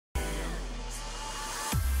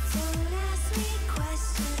Don't ask me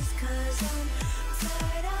questions, 'cause I'm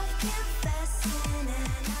tired of confessing, and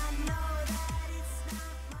I know that it's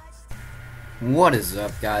not much. What is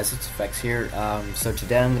up, guys? It's Effects here. So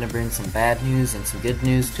today I'm going to bring some bad news and some good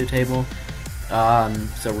news to the table.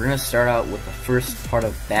 So we're going to start out with the first part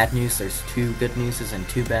of bad news. There's 2 good newses and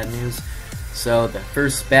 2 bad news. So the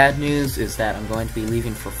first bad news is that I'm going to be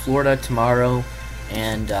leaving for Florida tomorrow,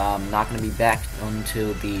 and I'm not going to be back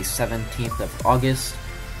until the 17th of August.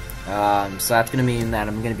 So that's going to mean that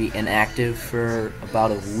I'm going to be inactive for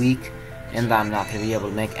about a week, and I'm not going to be able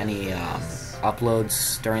to make any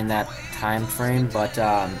uploads during that time frame. But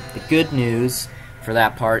the good news for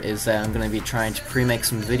that part is that I'm going to be trying to pre-make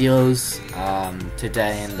some videos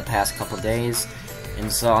today and the past couple days,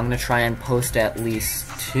 and so I'm going to try and post at least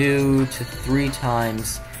 2 to 3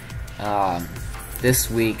 times this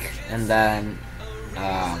week, and then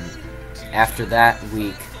after that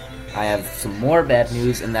week I have some more bad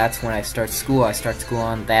news, and that's when I start school. I start school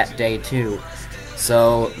on that day too,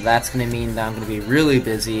 so that's going to mean that I'm going to be really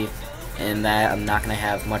busy, and that I'm not going to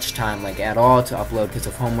have much time, like, at all to upload because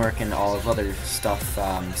of homework and all of other stuff,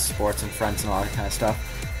 sports and friends and all that kind of stuff.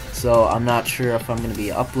 So I'm not sure if I'm going to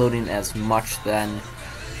be uploading as much then.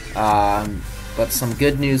 But some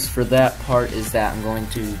good news for that part is that I'm going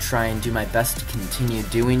to try and do my best to continue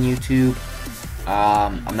doing YouTube.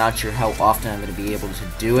 I'm not sure how often I'm going to be able to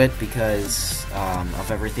do it because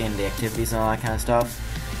of everything, the activities and all that kind of stuff.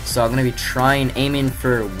 So I'm going to be aiming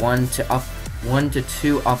for 1 to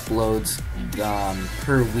 2 uploads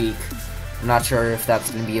per week. I'm not sure if that's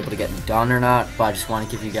going to be able to get done or not, but I just want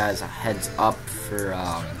to give you guys a heads up for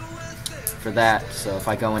that. So if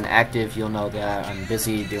I go inactive, you'll know that I'm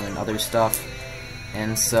busy doing other stuff.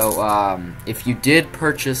 And so if you did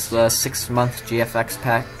purchase the 6-month GFX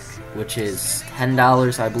pack, which is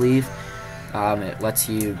 $10, I believe, it lets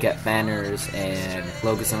you get banners and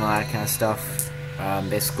logos and all that kind of stuff,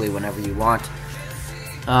 basically whenever you want.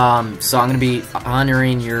 So I'm going to be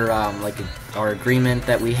honoring your our agreement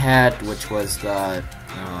that we had, which was to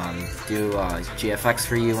do GFX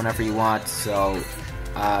for you whenever you want. So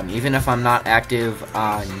even if I'm not active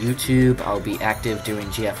on YouTube, I'll be active doing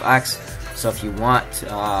GFX. So if you want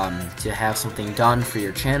to have something done for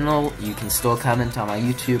your channel, you can still comment on my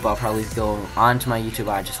YouTube. I'll probably go onto my YouTube.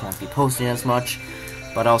 I just won't be posting as much,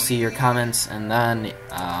 but I'll see your comments, and then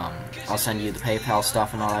I'll send you the PayPal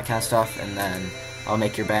stuff and all that kind of stuff, and then I'll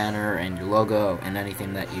make your banner and your logo and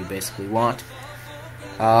anything that you basically want.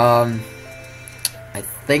 I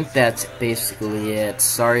think that's basically it.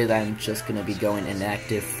 Sorry that I'm just going to be going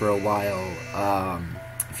inactive for a while.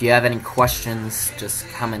 If you have any questions, just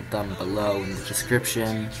comment them below in the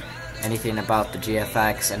description. Anything about the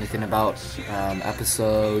GFX, anything about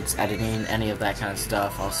episodes, editing, any of that kind of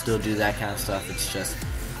stuff, I'll still do that kind of stuff. It's just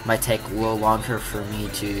might take a little longer for me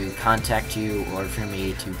to contact you or for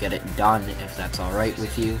me to get it done, if that's alright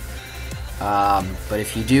with you. But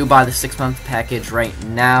if you do buy the 6-month package right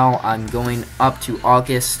now, I'm going up to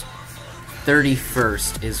August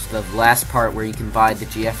 31st is the last part where you can buy the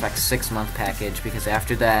GFX 6-month package, because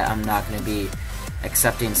after that I'm not going to be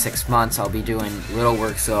accepting 6 months. I'll be doing little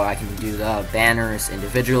work so I can do the banners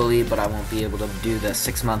individually, but I won't be able to do the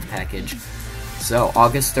 6-month package. So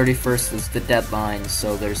August 31st is the deadline,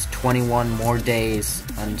 so there's 21 more days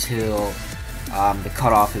until the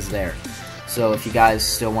cutoff is there. So if you guys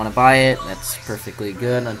still want to buy it, that's perfectly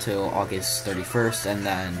good until August 31st, and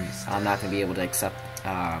then I'm not going to be able to accept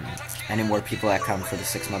any more people that come for the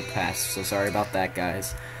 6-month pass. So sorry about that,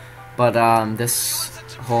 guys. But this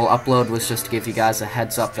whole upload was just to give you guys a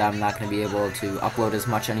heads up that I'm not going to be able to upload as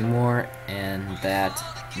much anymore, and that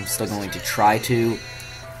I'm still going to try to,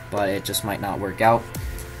 but it just might not work out.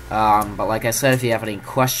 But like I said, if you have any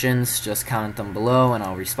questions, just comment them below and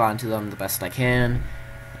I'll respond to them the best I can.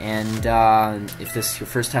 And if this is your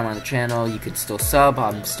first time on the channel, you could still sub.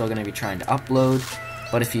 I'm still going to be trying to upload.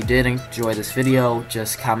 But if you did enjoy this video,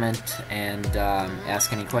 just comment and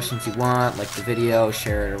ask any questions you want, like the video,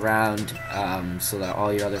 share it around so that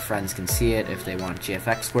all your other friends can see it if they want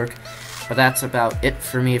GFX work. But that's about it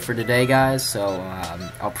for me for today, guys. So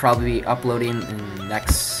I'll probably be uploading in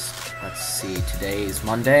next, let's see, today is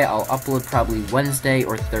Monday. I'll upload probably Wednesday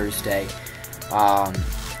or Thursday.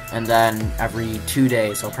 And then every 2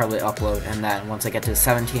 days I'll probably upload, and then once I get to the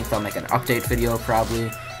 17th I'll make an update video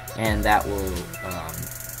probably, and that will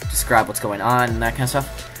describe what's going on and that kind of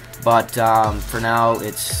stuff. But for now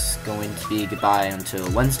it's going to be goodbye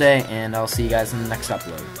until Wednesday, and I'll see you guys in the next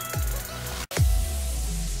upload.